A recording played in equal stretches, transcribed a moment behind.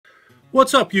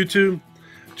What's up, YouTube?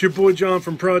 It's your boy John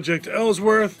from Project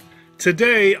Ellsworth.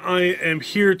 Today I am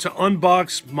here to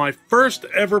unbox my first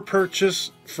ever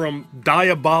purchase from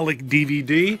Diabolik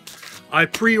DVD. I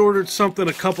pre-ordered something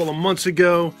a couple of months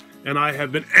ago and I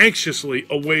have been anxiously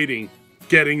awaiting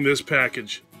getting this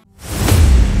package.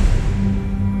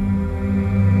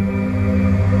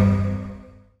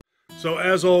 So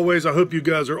as always, I hope you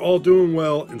guys are all doing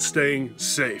well and staying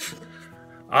safe.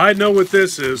 I know what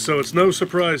this is, so it's no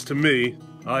surprise to me.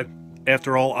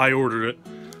 After all, I ordered it.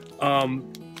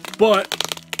 But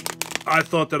I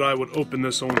thought that I would open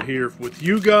this on here with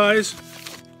you guys.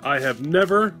 I have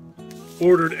never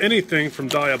ordered anything from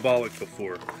Diabolik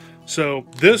before. So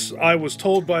this, I was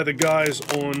told by the guys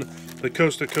on the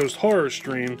Coast to Coast Horror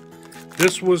stream,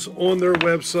 this was on their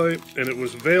website and it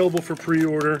was available for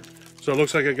pre-order. So it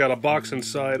looks like I got a box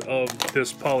inside of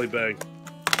this poly bag.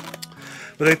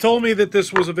 But they told me that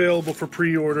this was available for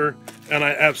pre-order, and I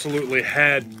absolutely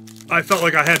I felt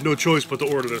like I had no choice but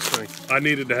to order this thing. I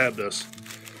needed to have this.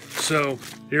 So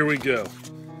here we go.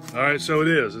 Alright, so it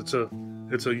is. It's a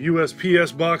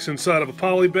USPS box inside of a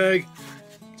poly bag.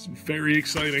 It's very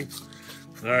exciting.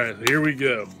 Alright, here we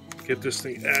go. Get this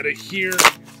thing out of here.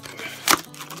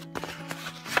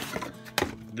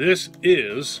 This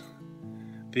is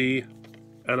the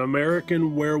An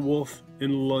American Werewolf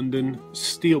in London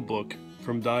Steelbook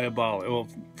from Diabolik, well,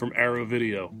 from Arrow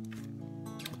Video,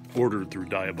 ordered through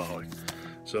Diabolik.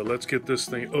 So let's get this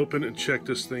thing open and check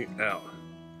this thing out.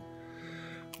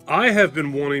 I have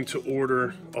been wanting to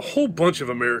order a whole bunch of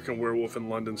American Werewolf in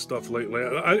London stuff lately.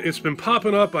 It's been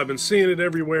popping up, I've been seeing it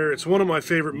everywhere. It's one of my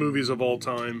favorite movies of all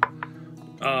time.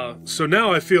 So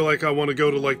now I feel like I want to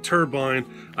go to like Turbine.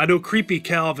 I know Creepy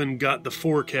Calvin got the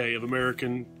 4K of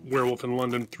American Werewolf in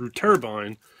London through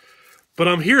Turbine. But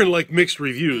I'm hearing like mixed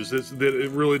reviews that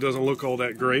it really doesn't look all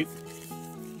that great.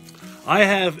 I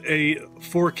have a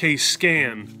 4K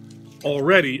scan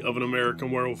already of An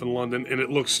American Werewolf in London and it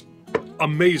looks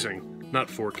amazing. Not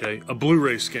 4K, a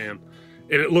Blu-ray scan.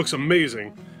 And it looks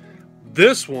amazing.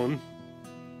 This one,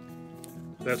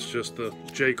 that's just the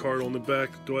J card on the back.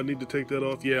 Do I need to take that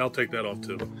off? Yeah, I'll take that off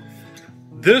too.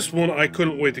 This one I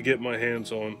couldn't wait to get my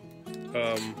hands on.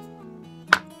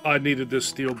 I needed this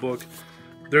steelbook.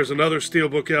 There's another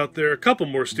steelbook out there, a couple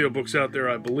more steelbooks out there,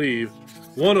 I believe.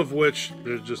 One of which,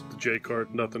 there's just the J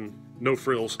card, nothing, no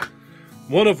frills.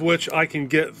 One of which I can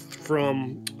get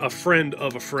from a friend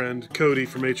of a friend. Cody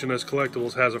from H&S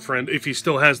Collectibles has a friend, if he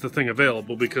still has the thing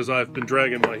available, because I've been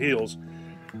dragging my heels.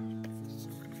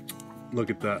 Look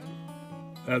at that.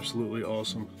 Absolutely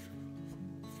awesome.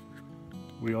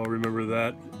 We all remember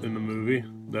that in the movie.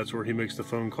 That's where he makes the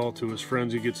phone call to his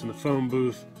friends. He gets in the phone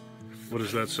booth. What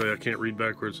does that say? I can't read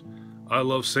backwards. I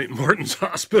love St. Martin's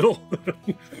Hospital.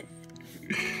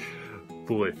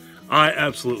 Boy, I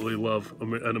absolutely love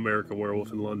An American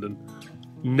Werewolf in London.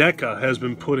 Neca has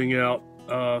been putting out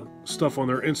stuff on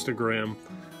their Instagram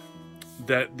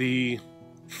that the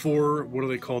what are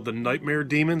they called? The Nightmare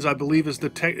Demons, I believe, is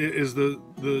the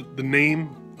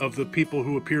name of the people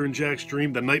who appear in Jack's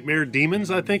dream. The Nightmare Demons,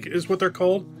 I think, is what they're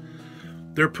called.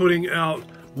 They're putting out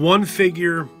one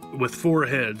figure with 4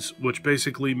 heads, which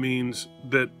basically means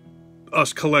that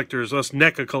us collectors, us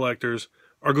Neca collectors,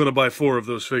 are going to buy 4 of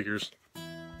those figures.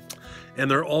 And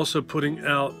they're also putting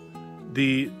out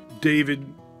the David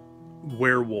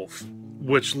Werewolf,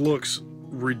 which looks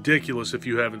ridiculous if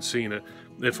you haven't seen it.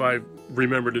 If I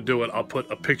remember to do it, I'll put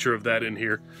a picture of that in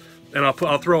here. And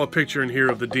I'll throw a picture in here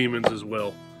of the demons as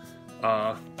well.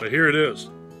 But here it is.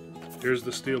 Here's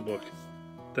the steelbook.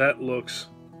 That looks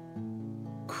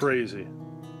crazy.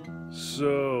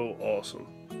 So awesome.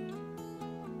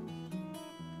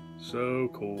 So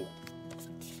cool.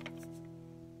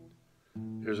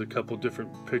 Here's a couple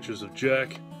different pictures of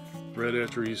Jack right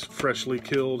after he's freshly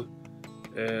killed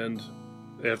and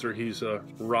after he's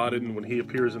rotted and when he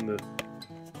appears in the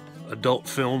adult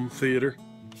film theater.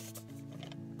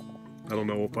 I don't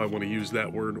know if I want to use that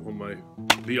word on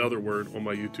the other word on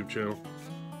my YouTube channel.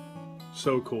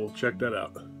 So cool. Check that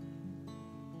out.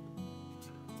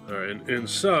 Alright, and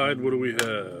inside, what do we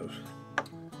have?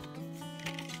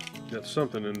 Got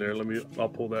something in there. I'll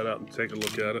pull that out and take a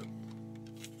look at it.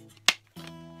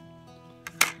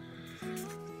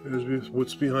 Here's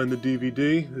what's behind the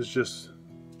DVD.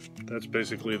 That's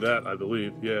basically that, I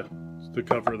believe. Yeah, the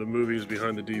cover of the movie is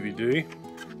behind the DVD,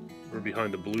 or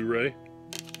behind the Blu-ray.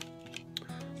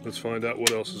 Let's find out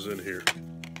what else is in here.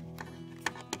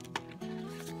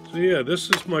 So yeah, this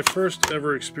is my first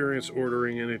ever experience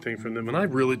ordering anything from them, and I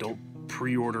really don't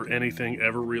pre-order anything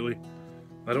ever, really.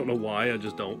 I don't know why, I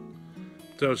just don't.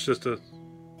 So it's just a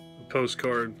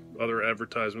postcard, other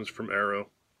advertisements from Arrow.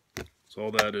 That's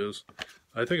all that is.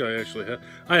 I think I actually have...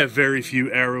 I have very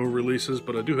few Arrow releases,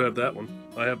 but I do have that one.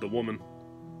 I have the Woman.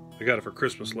 I got it for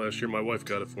Christmas last year. My wife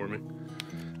got it for me.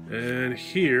 And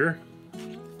here...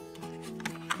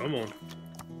 Come on.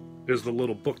 Is the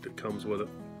little book that comes with it.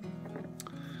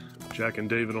 Jack and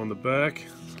David on the back.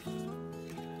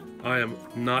 I am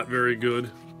not very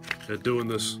good at doing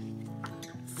this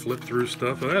flip through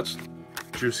stuff. Oh, that's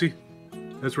juicy.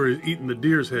 That's where he's eating the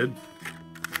deer's head.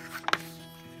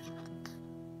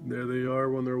 There they are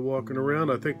when they're walking around.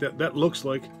 I think that looks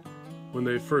like when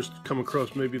they first come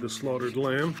across maybe the slaughtered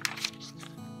lamb.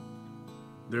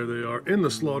 There they are in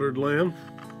the slaughtered lamb.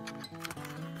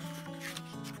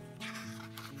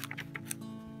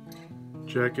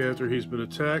 Jack after he's been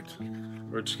attacked.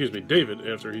 Or excuse me, David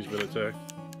after he's been attacked.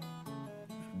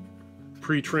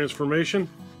 Pre-transformation.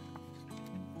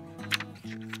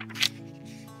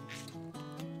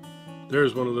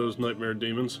 There's one of those nightmare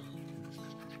demons.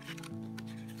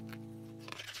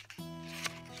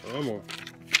 Come on.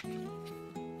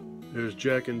 There's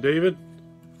Jack and David.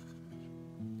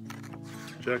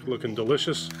 Jack looking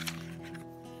delicious.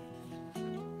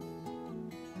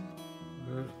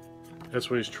 That's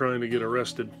when he's trying to get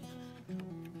arrested.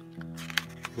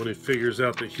 When he figures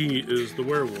out that he is the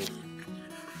werewolf.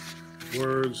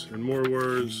 Words and more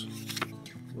words.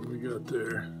 What do we got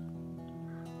there?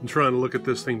 I'm trying to look at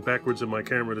this thing backwards in my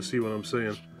camera to see what I'm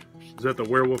saying. Is that the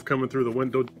werewolf coming through the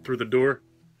window, through the door?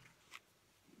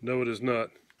 No, it is not.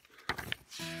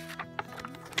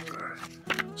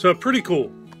 So pretty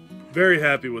cool. Very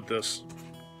happy with this.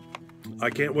 I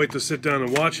can't wait to sit down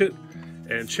and watch it.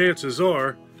 And chances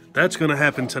are, that's going to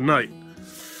happen tonight.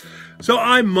 So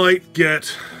I might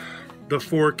get the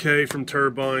 4K from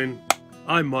Turbine.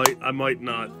 I might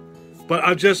not. But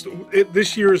I've just,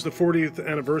 this year is the 40th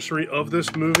anniversary of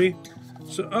this movie.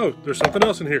 So, oh, there's something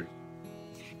else in here.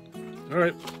 All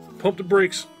right, pump the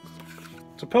brakes.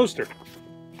 It's a poster.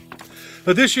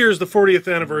 But this year is the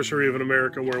 40th anniversary of An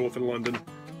American Werewolf in London,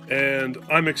 and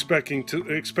I'm expecting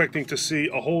to see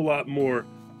a whole lot more.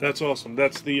 That's awesome.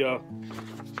 That's the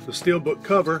steelbook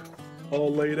cover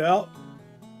all laid out.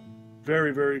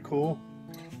 Very, very cool.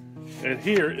 And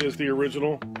here is the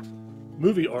original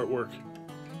movie artwork.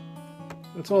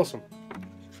 That's awesome.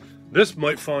 This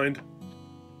might find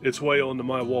its way onto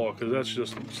my wall, because that's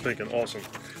just stinking awesome.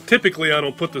 Typically, I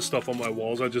don't put this stuff on my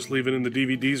walls. I just leave it in the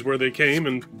DVDs where they came,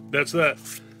 and that's that.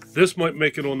 This might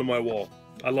make it onto my wall.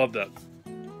 I love that.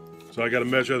 So I got to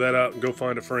measure that out and go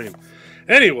find a frame.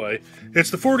 Anyway,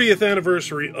 it's the 40th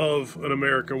anniversary of An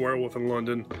American Werewolf in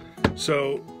London.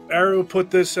 So Arrow put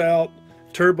this out.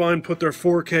 Turbine put their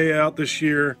 4K out this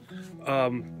year.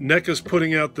 Neca's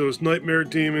putting out those Nightmare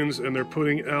Demons, and they're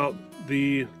putting out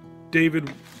the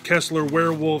David Kessler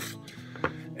Werewolf.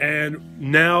 And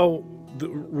now the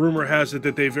rumor has it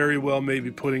that they very well may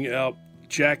be putting out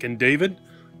Jack and David.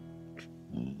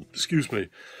 Excuse me.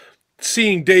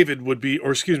 Seeing David would be,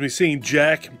 or excuse me, seeing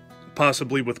Jack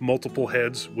possibly with multiple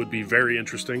heads would be very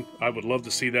interesting. I would love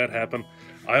to see that happen.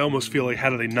 I almost feel like,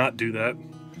 how do they not do that?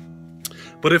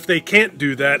 But if they can't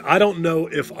do that, I don't know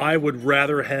if I would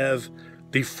rather have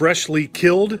the freshly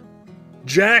killed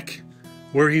Jack,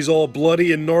 where he's all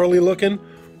bloody and gnarly looking,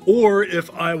 or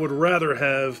if I would rather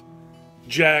have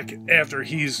Jack after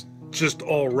he's just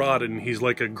all rotted and he's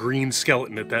like a green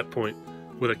skeleton at that point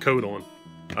with a coat on.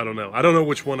 I don't know. I don't know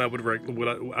which one I would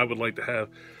like to have.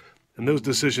 And those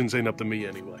decisions ain't up to me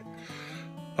anyway.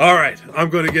 Alright, I'm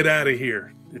going to get out of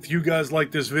here. If you guys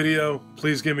like this video,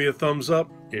 please give me a thumbs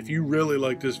up. If you really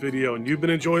like this video and you've been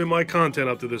enjoying my content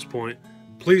up to this point,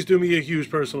 please do me a huge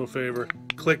personal favor.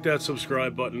 Click that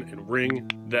subscribe button and ring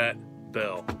that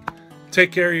bell.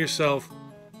 Take care of yourself.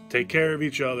 Take care of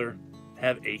each other.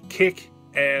 Have a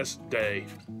kick-ass day.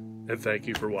 And thank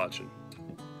you for watching.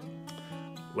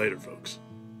 Later, folks.